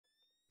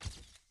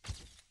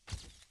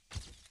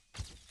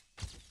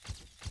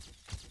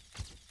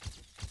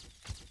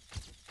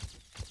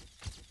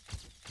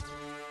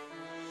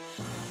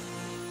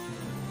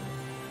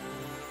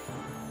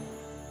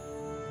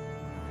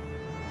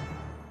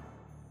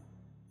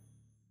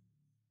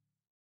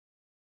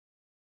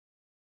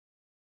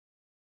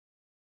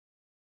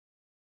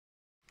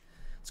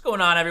What's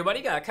going on,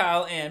 everybody? Got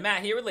Kyle and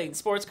Matt here with Layton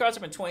Sports Cards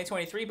from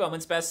 2023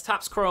 Bowman's Best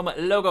Topps Chrome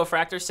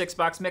Logofractor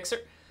 6-box mixer.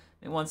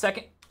 In 1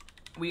 second,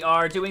 we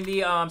are doing the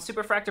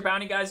Superfractor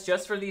bounty, guys,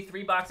 just for the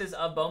 3 boxes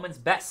of Bowman's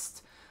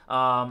Best.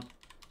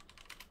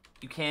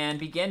 You can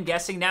begin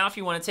guessing now if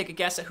you want to take a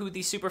guess at who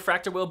the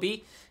Superfractor will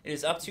be. It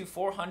is up to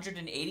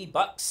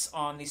 $480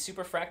 on the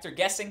Superfractor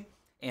guessing,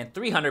 and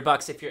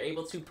 $300 if you're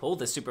able to pull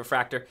the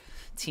Superfractor.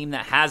 Team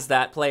that has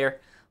that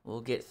player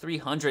will get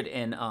 $300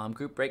 in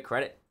group break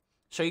credit.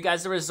 Show you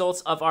guys the results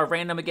of our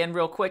random again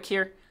real quick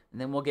here, and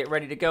then we'll get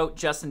ready to go.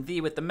 Justin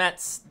V with the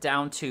Mets,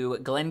 down to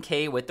Glenn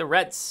K with the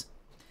Reds.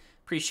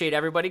 Appreciate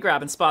everybody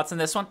grabbing spots in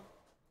this one.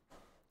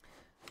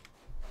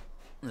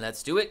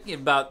 Let's do it. Give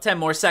about 10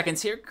 more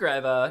seconds here.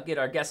 Get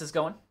our guesses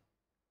going.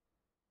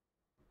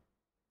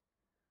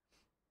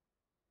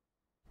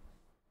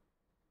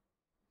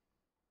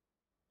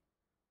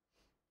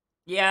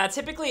 Yeah,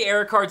 typically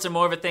error cards are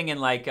more of a thing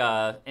in like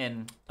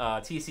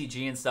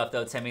TCG and stuff,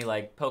 though, Timmy,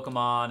 like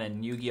Pokemon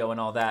and Yu-Gi-Oh and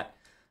all that.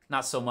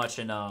 Not so much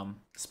in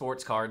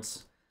sports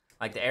cards.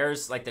 Like the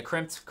errors, like the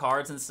crimped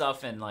cards and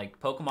stuff, and like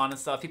Pokemon and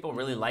stuff. People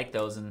really like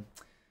those,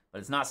 but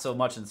it's not so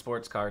much in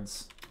sports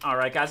cards. All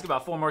right, guys, give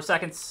about 4 more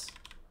seconds.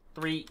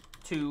 3,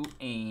 2,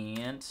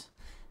 and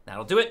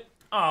that'll do it.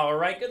 All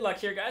right, good luck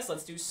here, guys.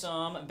 Let's do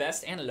some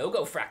best and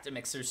Logofractor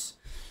mixers.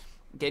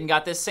 Again,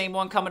 got this same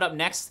one coming up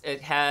next.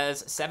 It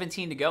has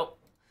 17 to go.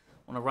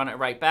 Want to run it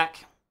right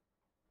back.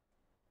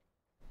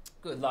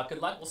 Good luck, good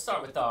luck. We'll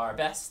start with our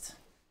best.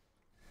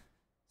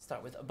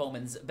 Start with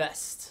Bowman's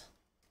Best.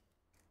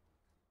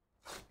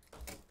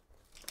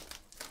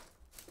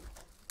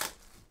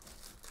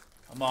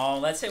 Come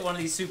on, let's hit one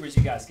of these supers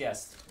you guys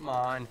guessed. Come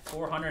on.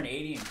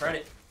 480 in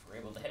credit if we're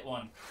able to hit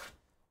one.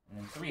 And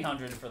then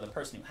 300 for the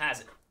person who has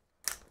it.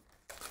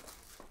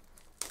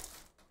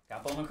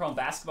 Got Bowman Chrome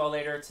basketball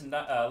later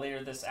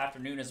this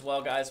afternoon as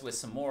well, guys, with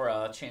some more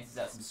chances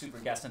at some super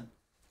guessing.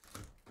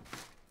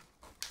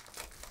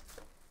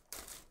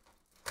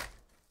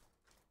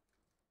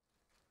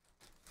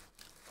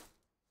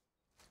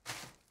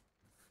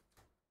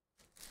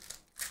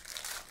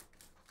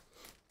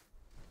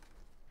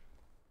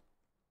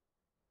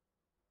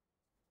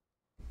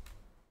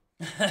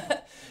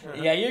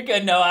 Yeah, you're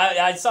good. No,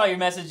 I saw your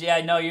message.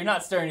 Yeah, no, you're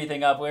not stirring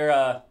anything up. We're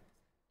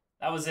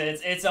that was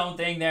its own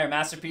thing there.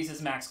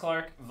 Masterpieces, Max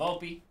Clark,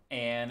 Volpe,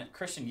 and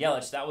Christian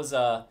Yelich. That was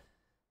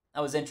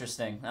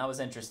interesting. That was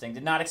interesting.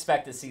 Did not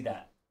expect to see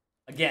that.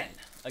 Again,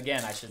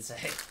 I should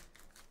say.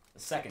 The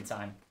second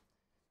time.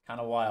 Kind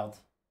of wild.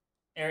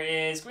 There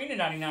is green to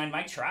 99,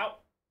 Mike Trout.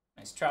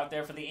 Nice Trout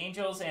there for the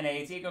Angels, and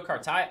a Diego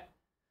Cartaya.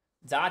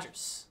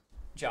 Dodgers,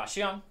 Josh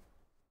Young.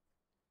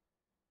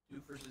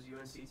 Duke versus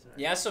UNC tonight.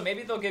 Yeah, so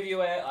maybe they'll give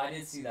you a... I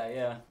did see that,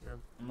 yeah.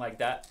 I'm like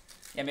that.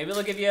 Yeah, maybe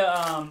they'll give you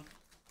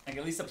like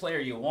at least a player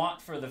you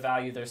want for the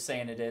value they're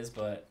saying it is,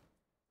 but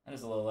that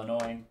is a little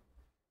annoying.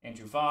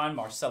 Andrew Vaughn,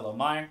 Marcelo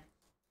Meyer.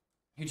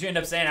 Who'd you end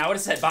up saying? I would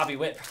have said Bobby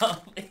Witt,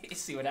 probably.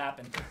 See what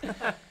happened.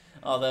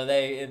 Although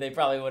they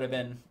probably would have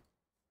been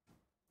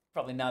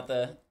probably not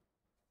a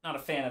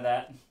fan of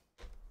that.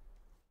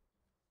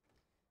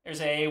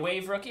 There's a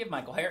wave rookie of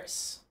Michael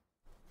Harris.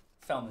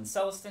 Feldman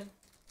Celestin.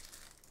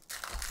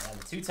 Yeah,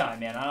 the 2-time,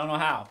 man. I don't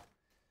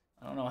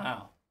know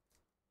how.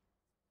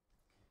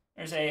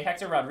 There's a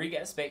Hector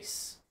Rodriguez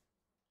base.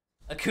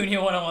 Acuna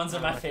 101s are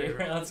my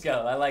favorite. Let's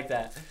go. I like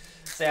that.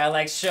 Say I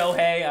like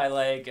Shohei. I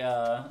like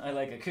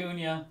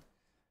Acuna.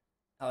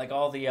 I like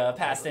all the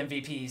past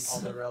MVPs. All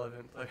the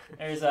relevant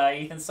players. There's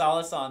Ethan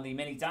Salas on the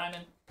mini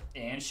diamond.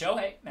 And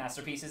Shohei.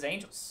 Masterpieces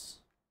Angels.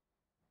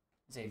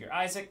 Xavier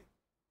Isaac.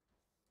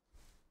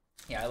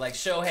 Yeah, I like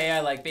Shohei.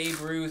 I like Babe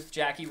Ruth.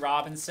 Jackie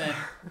Robinson.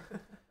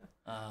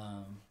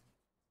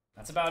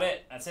 That's about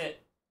it. That's it.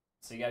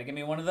 So you got to give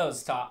me one of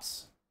those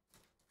tops.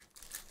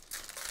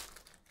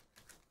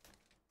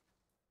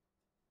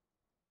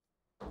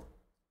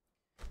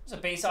 There's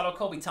a base auto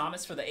Colby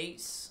Thomas for the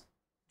A's.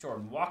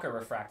 Jordan Walker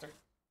refractor.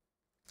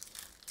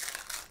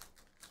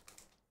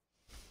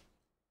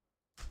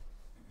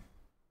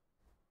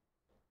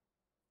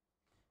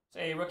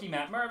 There's a rookie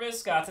Matt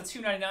Mervis. Got a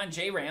 299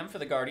 J-Ram for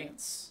the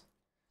Guardians.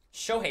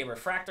 Shohei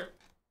refractor.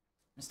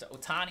 Mr.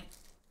 Otani.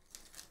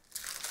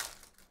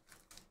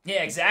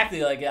 Yeah,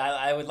 exactly. Like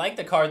I would like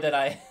the card that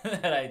I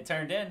that I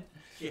turned in.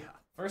 Yeah.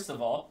 First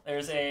of all,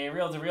 there's a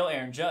reel-to-reel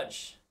Aaron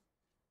Judge.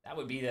 That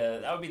would be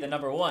the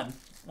number one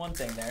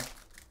thing there.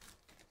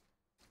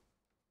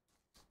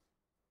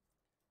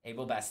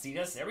 Abel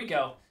Bastidas. There we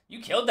go.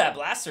 You killed that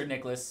blaster,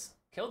 Nicholas.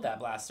 Killed that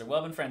blaster.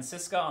 Welvin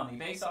Francisco on the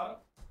base auto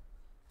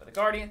for the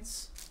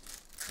Guardians.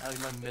 I like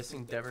my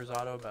missing Devers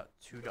auto about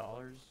 $2.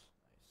 Nice.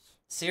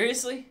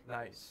 Seriously?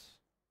 Nice.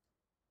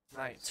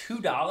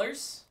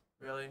 $2?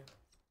 Really?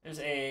 There's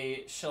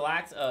a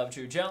shellacked of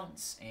Drew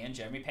Jones and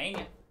Jeremy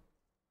Pena.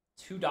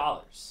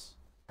 $2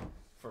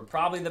 for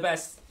probably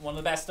one of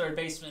the best third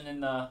basemen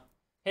in the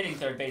hitting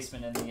third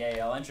baseman in the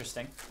AL.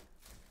 Interesting.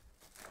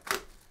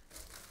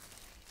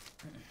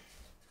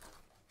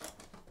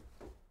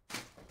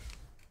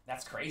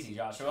 That's crazy,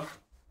 Joshua.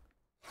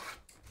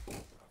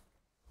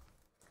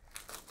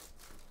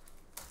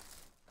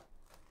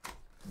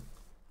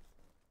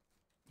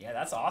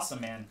 that's awesome,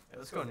 man. Yeah,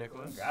 let's go,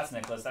 Nicholas. Congrats,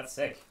 Nicholas. That's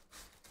sick.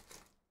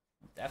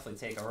 Definitely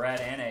take a red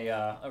and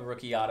a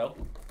rookie auto.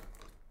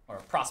 Or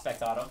a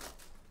prospect auto.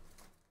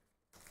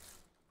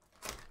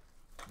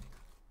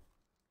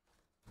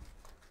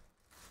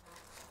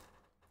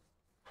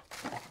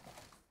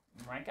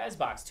 Alright, guys.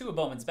 Box 2 of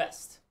Bowman's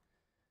Best.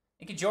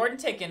 Thank you, Jordan,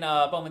 taking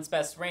Bowman's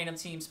Best random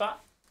team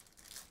spot.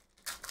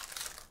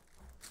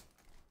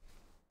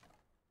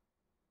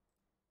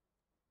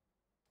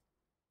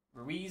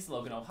 Ruiz,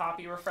 Logan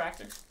O'Hoppe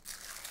refractor.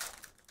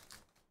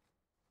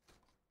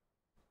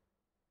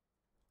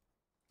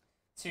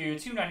 To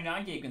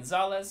 299, Gabe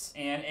Gonzalez.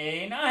 And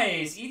a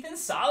nice Ethan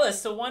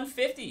Salas to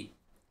 150.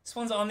 This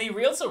one's on the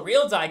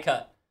reel-to-reel die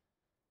cut.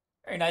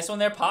 Very nice one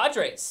there,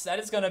 Padres. That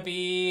is going to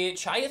be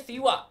Chaya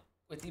Thiwa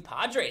with the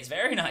Padres.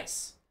 Very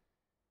nice.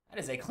 That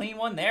is a clean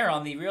one there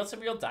on the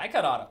reel-to-reel die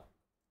cut auto.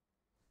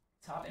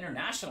 Top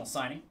international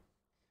signing.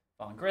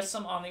 Vaughn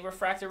Grissom on the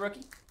refractor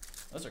rookie.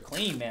 Those are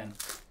clean, man.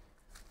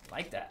 I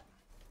like that.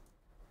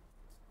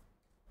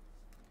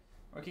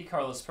 Rookie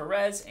Carlos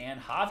Perez and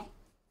Javi.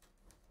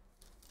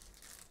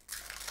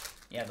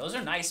 Yeah, those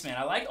are nice, man.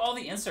 I like all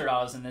the insert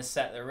autos in this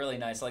set. They're really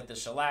nice. I like the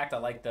shellacked. I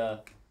like the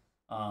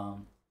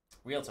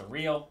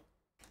reel-to-reel.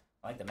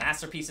 I like the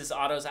Masterpieces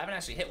autos. I haven't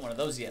actually hit one of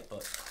those yet,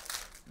 but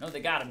I know they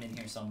got them in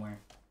here somewhere.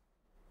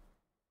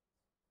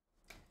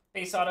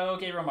 Base auto,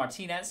 Gabriel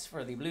Martinez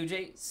for the Blue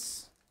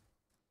Jays.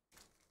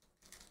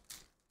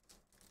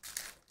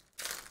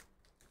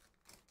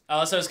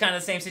 Oh, so it's kind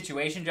of the same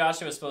situation, Josh.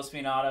 It was supposed to be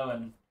an auto,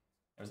 and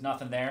there was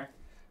nothing there.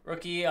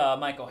 Rookie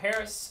Michael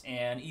Harris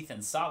and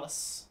Ethan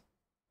Salas.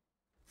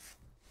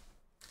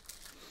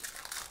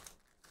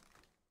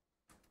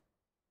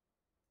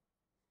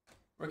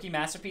 Rookie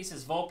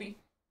Masterpieces, Volpe,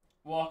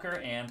 Walker,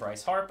 and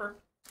Bryce Harper.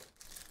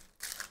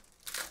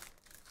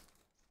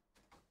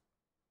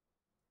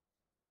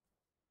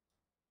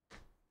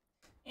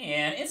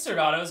 And insert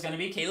auto is going to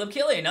be Caleb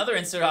Killy. Another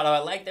insert auto. I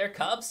like their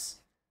Cubs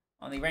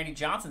on the Randy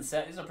Johnson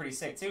set. These are pretty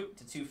sick, too,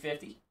 to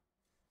 250.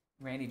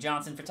 Randy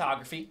Johnson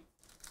photography.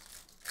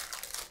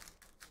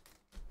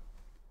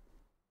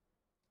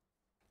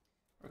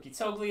 Rookie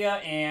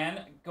Toglia, and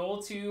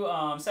gold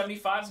to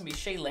 75 is going to be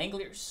Shea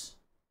Langeliers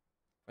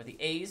for the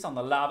A's on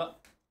the Lava.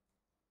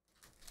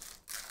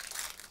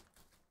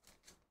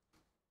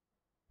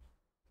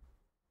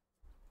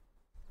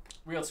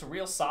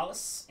 Reel-to-reel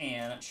Salas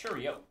and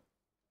Churio.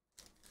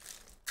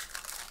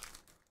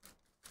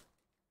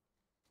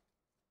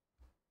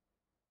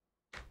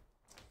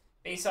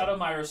 Base auto,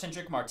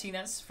 Myrocentric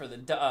Martinez for the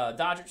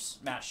Dodgers,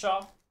 Matt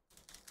Shaw.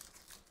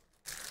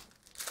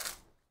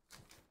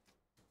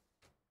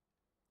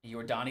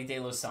 Yordani De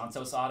Los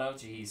Santos auto,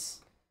 jeez.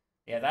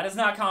 Yeah, that is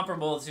not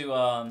comparable to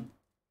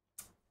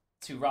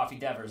Rafi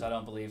Devers, I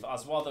don't believe.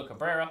 Oswaldo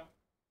Cabrera.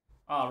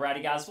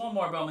 Alrighty, guys, one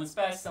more Bowman's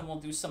Best, and we'll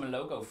do some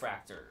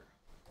Logofractor.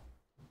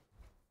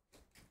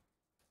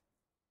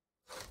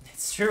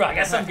 It's true, I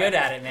guess I'm good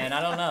at it, man.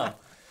 I don't know.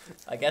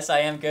 I guess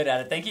I am good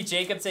at it. Thank you,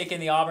 Jacob, taking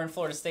the Auburn,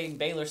 Florida State, and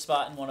Baylor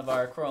spot in one of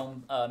our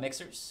Chrome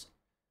mixers.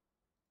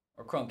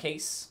 Or Chrome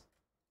case.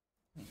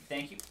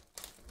 Thank you.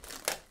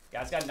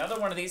 Guys, got another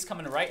one of these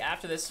coming right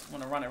after this. I'm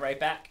going to run it right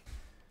back.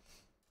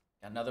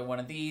 Got another one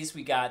of these.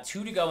 We got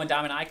 2 to go in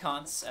Diamond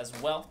Icons as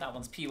well. That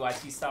one's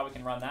PYT style. We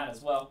can run that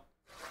as well.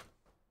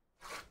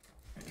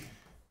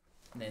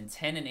 And then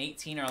 10 and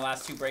 18, our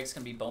last 2 breaks,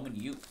 going to be Bowman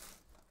U.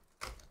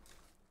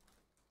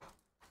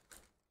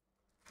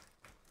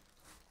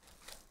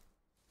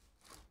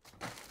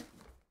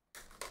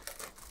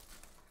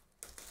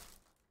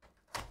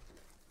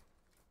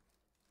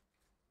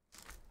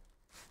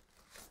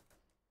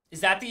 Is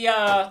that the,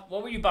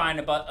 what were you buying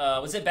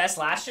about, was it Best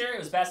last year? It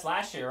was Best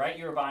last year, right?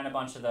 You were buying a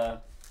bunch of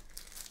the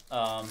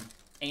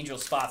Angel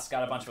spots,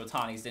 got a bunch of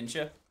Otanis, didn't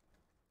you? Is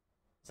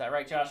that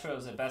right, Joshua?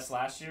 Was it Best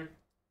last year?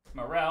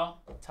 Morel,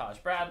 Taj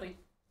Bradley.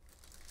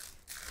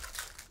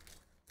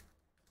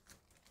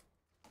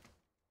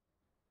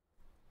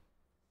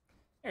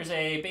 Here's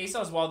a base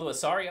Oswaldo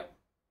Osorio.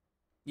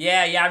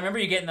 Yeah, I remember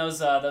you getting those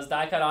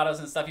die cut autos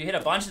and stuff. You hit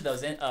a bunch of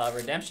those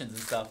redemptions and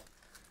stuff.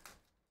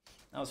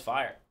 That was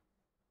fire.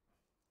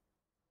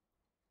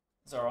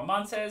 Zoro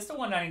Montes to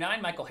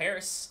 199. Michael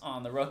Harris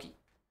on the rookie.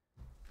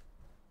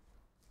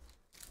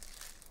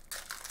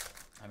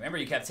 I remember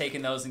you kept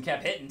taking those and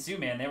kept hitting too,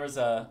 man. There was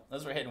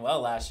those were hitting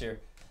well last year.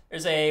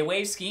 There's a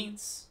Wave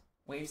Skeens,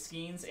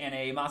 and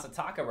a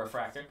Masataka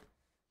refractor.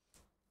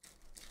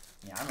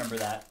 Yeah, I remember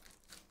that.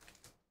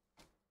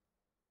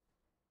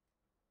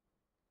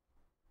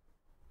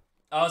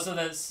 Oh, so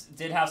this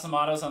did have some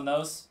autos on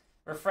those.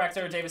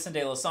 Refractor, Davison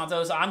De Los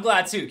Santos. I'm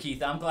glad too,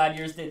 Keith. I'm glad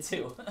yours did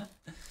too.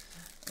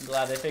 I'm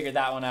glad they figured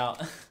that one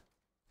out.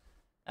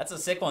 That's a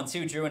sick one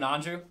too, Drew and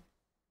Andrew.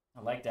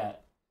 I like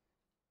that.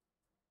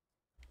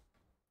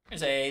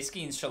 Here's a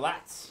Skeens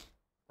Shellacked.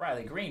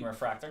 Riley Green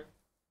refractor.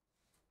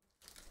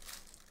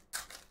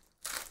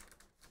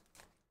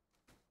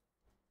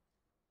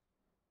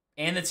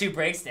 And the 2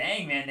 breaks.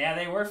 Dang, man. Yeah,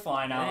 they were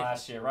flying out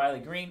last year. Riley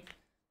Green.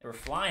 They were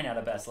flying out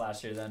of Best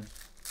last year then.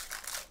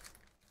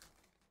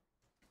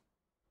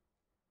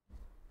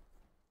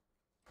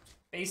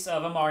 Base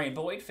of Amari and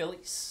Boyd,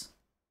 Phillies.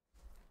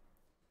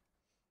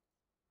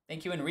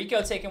 Thank you,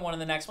 Enrico, taking one in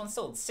the next one.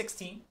 Still at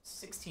 16.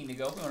 16 to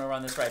go. We want to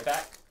run this right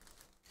back.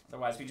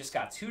 Otherwise, we just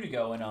got 2 to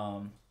go,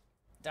 and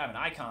Diamond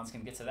Icons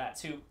can get to that,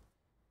 too.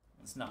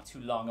 It's not too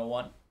long a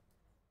one.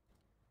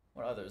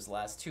 What are those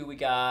last 2? We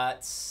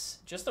got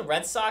just the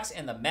Red Sox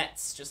and the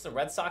Mets. Just the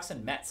Red Sox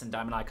and Mets and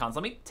Diamond Icons.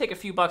 Let me take a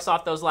few bucks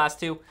off those last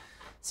 2.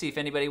 See if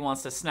anybody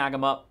wants to snag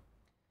them up.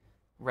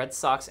 Red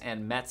Sox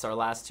and Mets are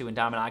last 2 in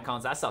Diamond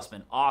Icons. That stuff's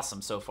been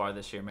awesome so far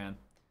this year, man.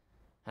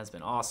 Has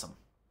been awesome.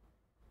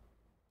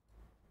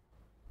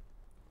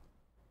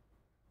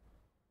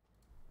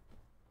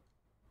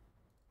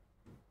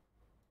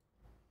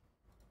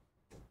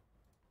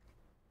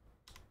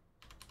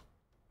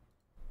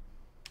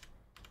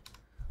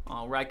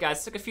 All right,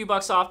 guys, took a few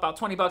bucks off, about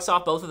 20 bucks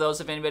off both of those.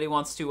 If anybody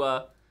wants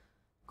to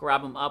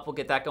grab them up, we'll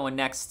get that going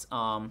next,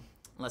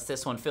 unless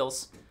this one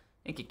fills.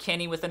 Thank you,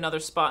 Kenny, with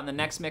another spot in the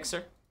next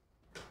mixer.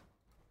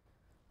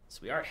 So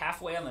we are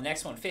halfway on the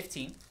next one,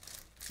 15.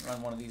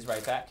 Run one of these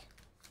right back.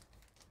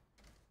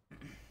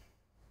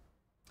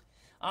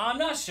 I'm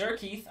not sure,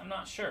 Keith. I'm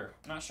not sure.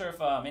 I'm not sure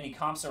if any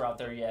comps are out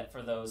there yet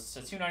for those.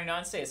 So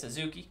 $2.99, say a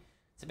Suzuki.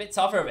 It's a bit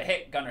tougher of a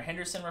hit, Gunnar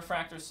Henderson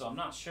refractor, so I'm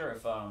not sure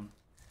if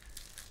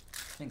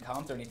been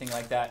comped or anything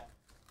like that.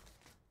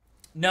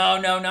 No,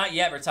 not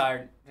yet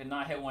retired. Did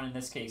not hit one in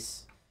this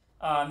case.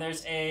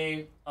 There's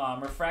a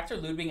refractor,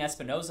 Ludwig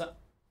Espinoza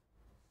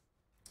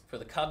for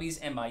the Cubbies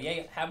and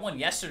Maye. Had one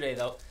yesterday,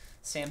 though.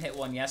 Sam hit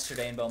one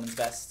yesterday in Bowman's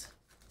Best.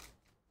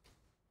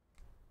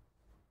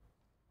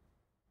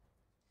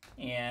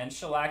 And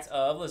shellacked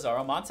of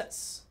Lazaro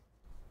Montes.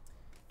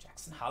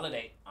 Jackson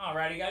Holiday.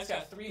 Alrighty, guys,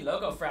 got 3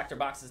 Logofractor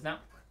boxes now.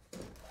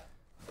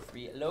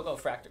 3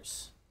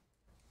 Logofractors.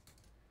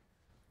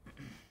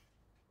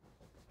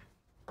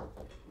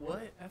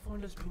 What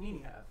F1 does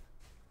Panini have?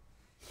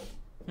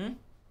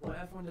 What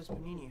F1 does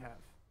Panini have?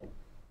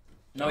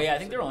 No, yeah, I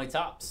think they're only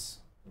tops.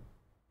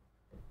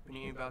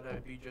 Panini about to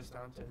be just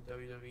down to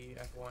WWE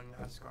F1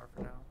 NASCAR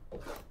for now.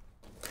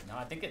 No,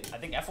 I think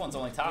F1's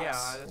only tops.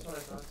 Yeah, that's what I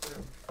thought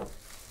too.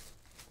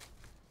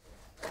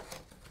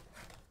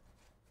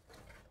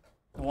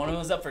 One of them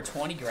was up for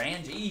 20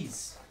 grand.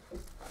 Jeez.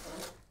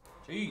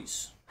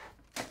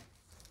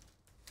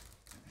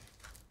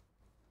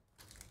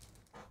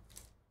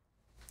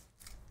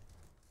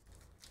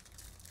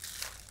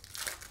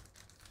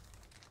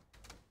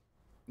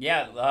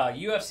 Yeah,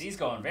 UFC's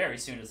going very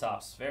soon to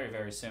tops. Very,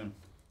 very soon.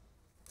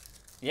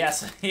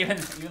 Yes, even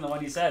the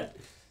one you said.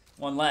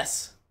 One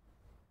less.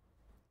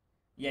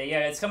 Yeah,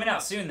 it's coming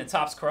out soon, the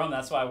Topps Chrome.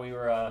 That's why we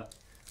were,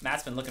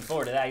 Matt's been looking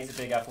forward to that. He's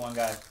a big F1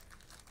 guy.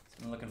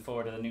 He's been looking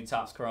forward to the new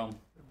Topps Chrome.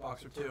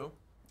 Box or 2.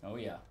 Oh,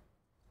 yeah.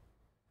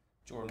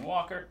 Jordan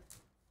Walker.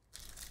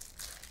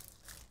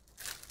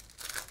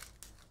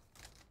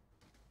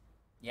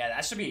 Yeah,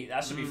 that should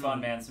be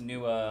fun, man. Some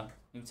new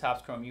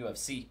Topps Chrome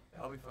UFC.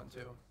 That'll be fun,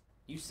 too.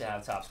 Used to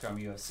have Topps Chrome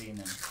UFC, and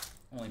then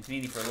only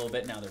Panini for a little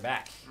bit. Now they're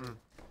back.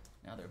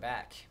 Now they're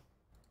back.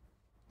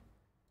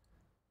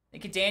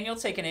 Thank you, Daniel,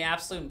 taking an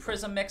Absolute and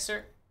Prism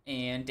mixer,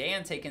 and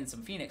Dan taking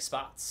some Phoenix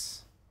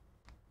spots.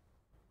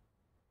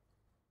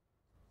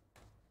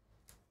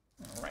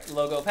 All right,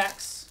 logo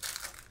packs.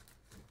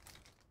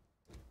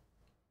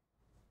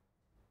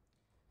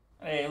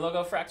 A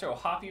Logofractor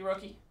Hoppy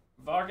rookie.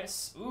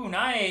 Vargas. Ooh,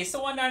 nice. The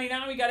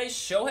 $199, we got a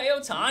Shohei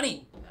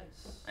Ohtani.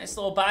 Nice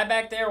little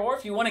buyback there, or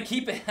if you want to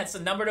keep it, that's a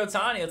numbered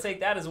Ohtani. I'll take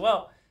that as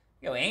well.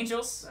 Go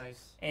Angels.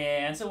 Nice.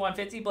 And to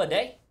 150,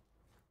 Blade.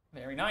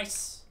 Very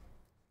nice.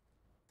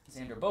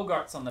 Xander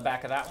Bogaerts on the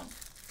back of that one.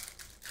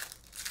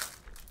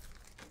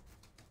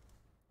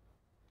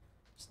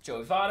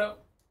 Joey Votto.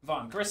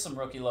 Von Grissom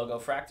rookie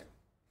Logofractor.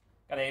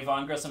 Got a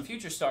Von Grissom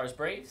Future Stars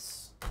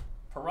Braves.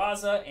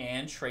 Peraza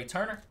and Trey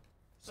Turner.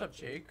 What's up,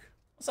 Jake?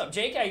 What's up,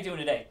 Jake? How you doing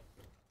today?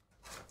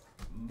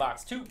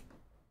 Box 2.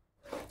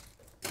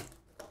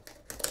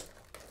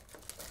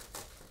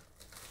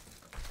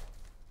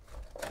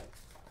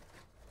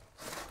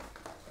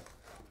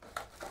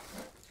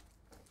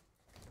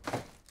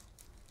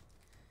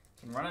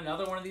 Can run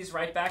another one of these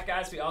right back,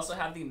 guys. We also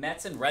have the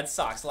Mets and Red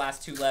Sox,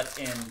 last 2 left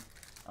in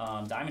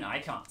Diamond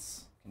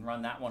Icons. Can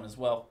run that one as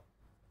well.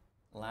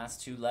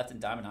 Last 2 left in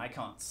Diamond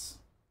Icons.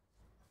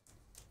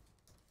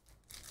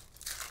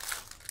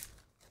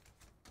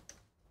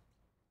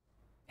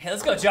 Hey,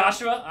 let's go,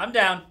 Joshua. I'm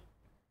down.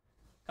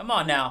 Come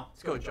on now.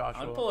 Let's go, Joshua.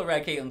 I'm gonna pull a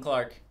red Caitlin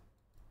Clark.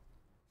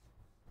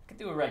 I could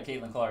do a red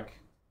Caitlin Clark.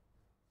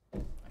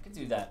 I could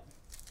do that.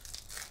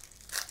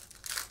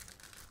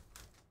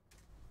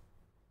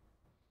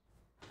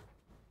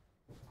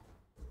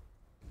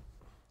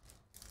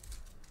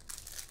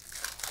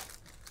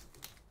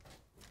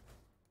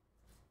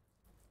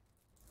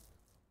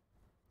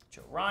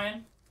 Joe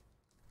Ryan.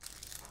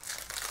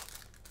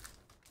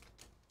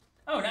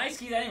 Oh, nice,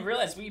 Keith. I didn't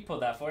realize we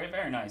pulled that for you.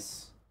 Very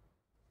nice.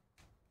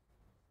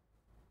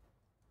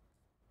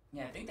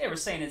 Yeah, I think they were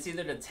saying it's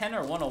either the 10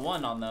 or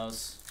 101 on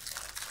those.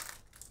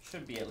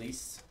 Should be, at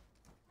least.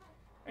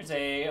 There's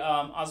a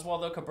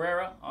Oswaldo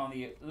Cabrera on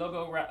the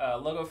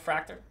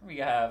Logofractor. We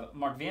have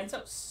Mark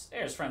Vientos.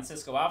 There's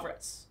Francisco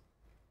Alvarez.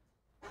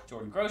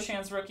 Jordan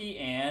Groshans rookie,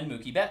 and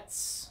Mookie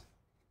Betts.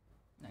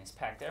 Nice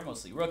pack there,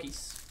 mostly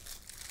rookies.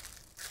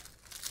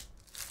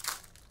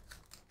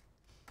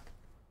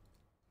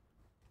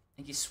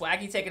 Thank you,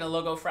 Swaggy, taking a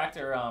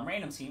Logofractor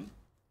random team.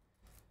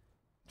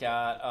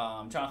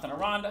 Got Jonathan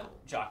Aranda,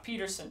 Jock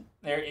Peterson.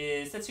 There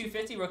is the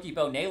 250 rookie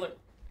Bo Naylor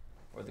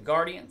for the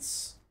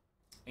Guardians.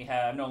 We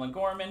have Nolan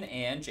Gorman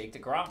and Jake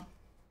DeGrom.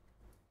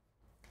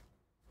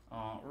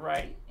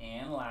 Alrighty,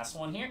 and last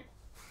one here.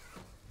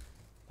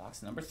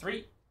 Box number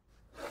 3.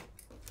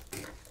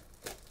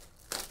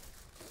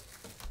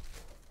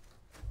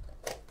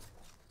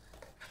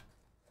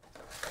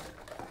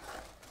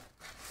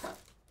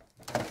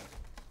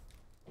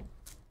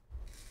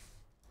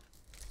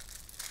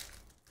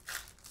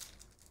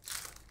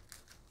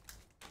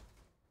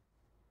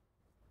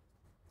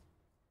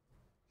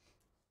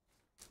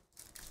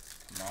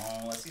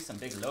 Come on, let's see some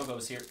big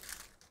logos here.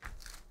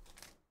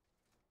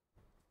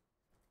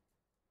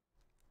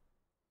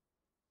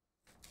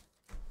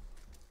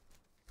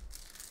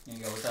 You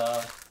gonna go with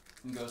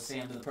you gonna go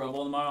Sam to the Pro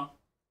Bowl tomorrow?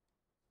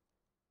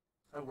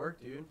 I work,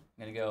 dude.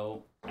 Gonna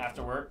go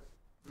after work.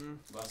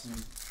 Watch some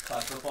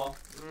college football.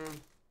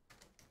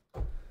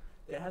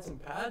 They had some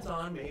pads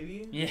on,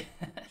 maybe. Yeah.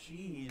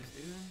 Jeez,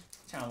 dude.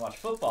 Trying to watch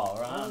football,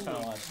 right? I'm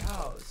trying to watch.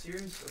 Wow,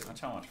 seriously. I'm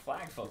trying to watch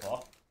flag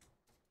football.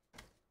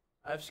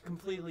 I've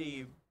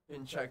completely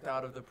been checked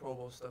out of the Pro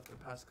Bowl stuff the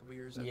past couple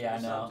years. Yeah, I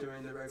know.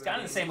 Doing the regular It's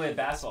kind of the same way with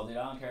basketball, dude.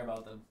 I don't care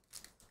about the.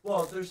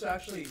 Well, there's I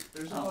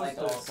don't like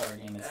the All-Star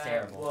game. It's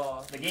terrible.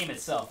 Well, the game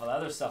itself, but the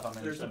other stuff I'm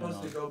they're interested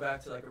supposed in. to go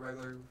back to like a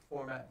regular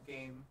format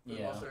game for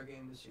the Yeah. All-Star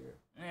game this year.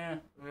 Yeah.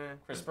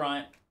 Chris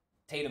Bryant.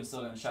 Tatum's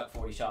still going to chuck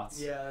 40 shots.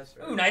 Yeah, that's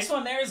right. Ooh, nice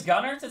one there is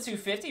Gunner to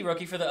 250,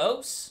 rookie for the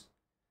Oaks.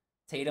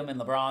 Tatum and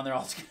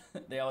LeBron,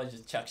 they always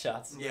just chuck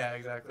shots. Yeah,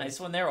 exactly. Nice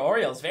one there,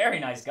 Orioles.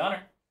 Very nice,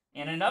 Gunner.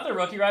 And another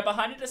rookie right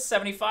behind it to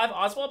 75,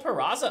 Oswald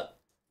Peraza.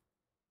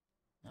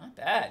 Not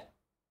bad.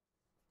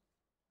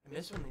 And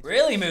this one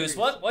Really, Moose?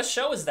 What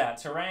show was that?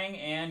 Terang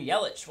and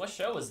Yelich. What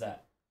show was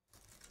that?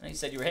 I know you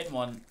said you were hitting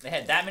one. They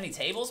had that many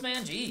tables,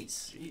 man?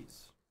 Jeez.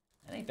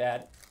 That ain't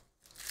bad.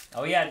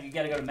 Oh, yeah, you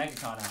got to go to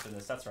MegaCon after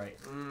this. That's right.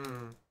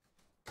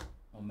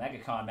 Well,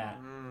 MegaCon, Matt.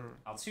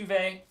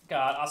 Altuve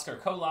got Oscar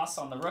Colas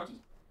on the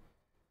rookie.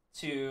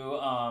 To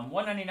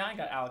 199,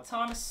 got Alec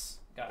Thomas.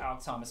 Got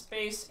Alec Thomas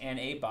base and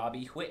a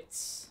Bobby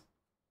Whitts.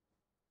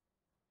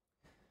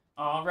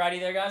 Alrighty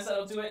there, guys.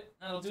 That'll do it.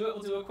 That'll do it.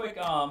 We'll do a quick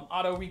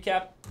auto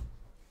recap.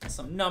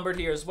 Some numbered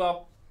here as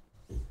well.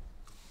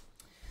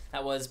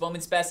 That was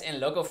Bowman's Best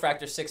and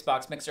Logofractor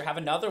 6-box mixer. Have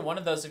another one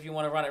of those if you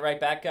want to run it right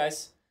back,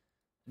 guys.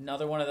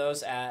 Another one of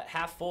those at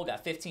half full.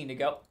 Got 15 to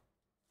go.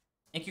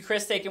 Thank you,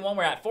 Chris. Taking one.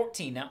 We're at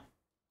 14 now.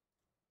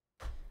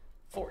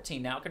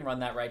 14 now. Can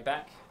run that right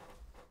back.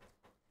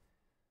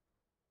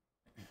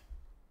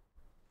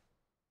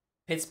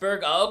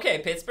 Pittsburgh. Oh, okay,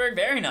 Pittsburgh.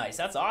 Very nice.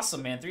 That's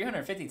awesome, man.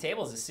 350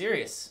 tables is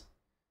serious.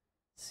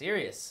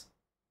 Serious.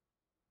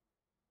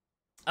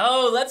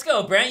 Oh, let's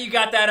go, Brent. You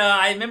got that.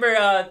 I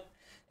remember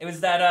it was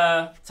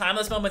that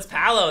Timeless Moments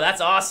Palo. That's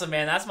awesome,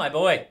 man. That's my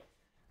boy.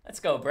 Let's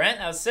go, Brent.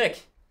 That was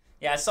sick.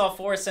 Yeah, I saw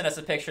Forrest send us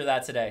a picture of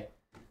that today.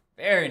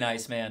 Very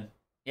nice, man.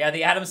 Yeah,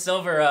 the Adam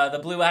Silver, the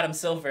blue Adam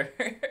Silver.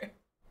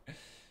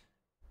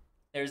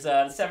 There's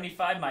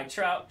 75, Mike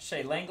Trout.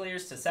 Shea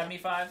Langoliers to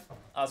 75.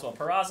 Oswald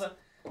Peraza.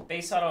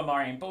 Base auto,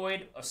 Marion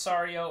Boyd.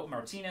 Osario,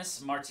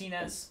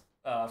 Martinez,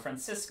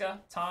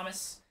 Francisca,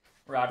 Thomas,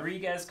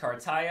 Rodriguez,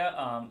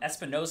 Cartaya,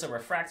 Espinoza,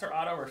 Refractor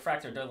auto,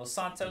 Refractor de Los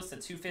Santos to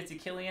 250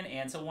 Killian,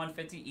 and to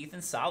 150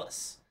 Ethan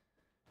Salas.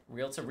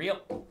 Real to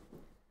real.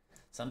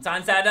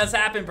 Sometimes that does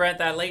happen, Brent.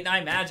 That late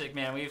night magic,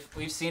 man.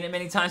 We've seen it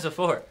many times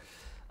before.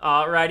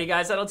 Alrighty,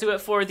 guys, that'll do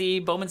it for the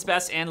Bowman's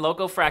Best and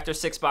Logofractor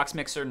 6-box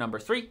mixer number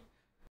 3.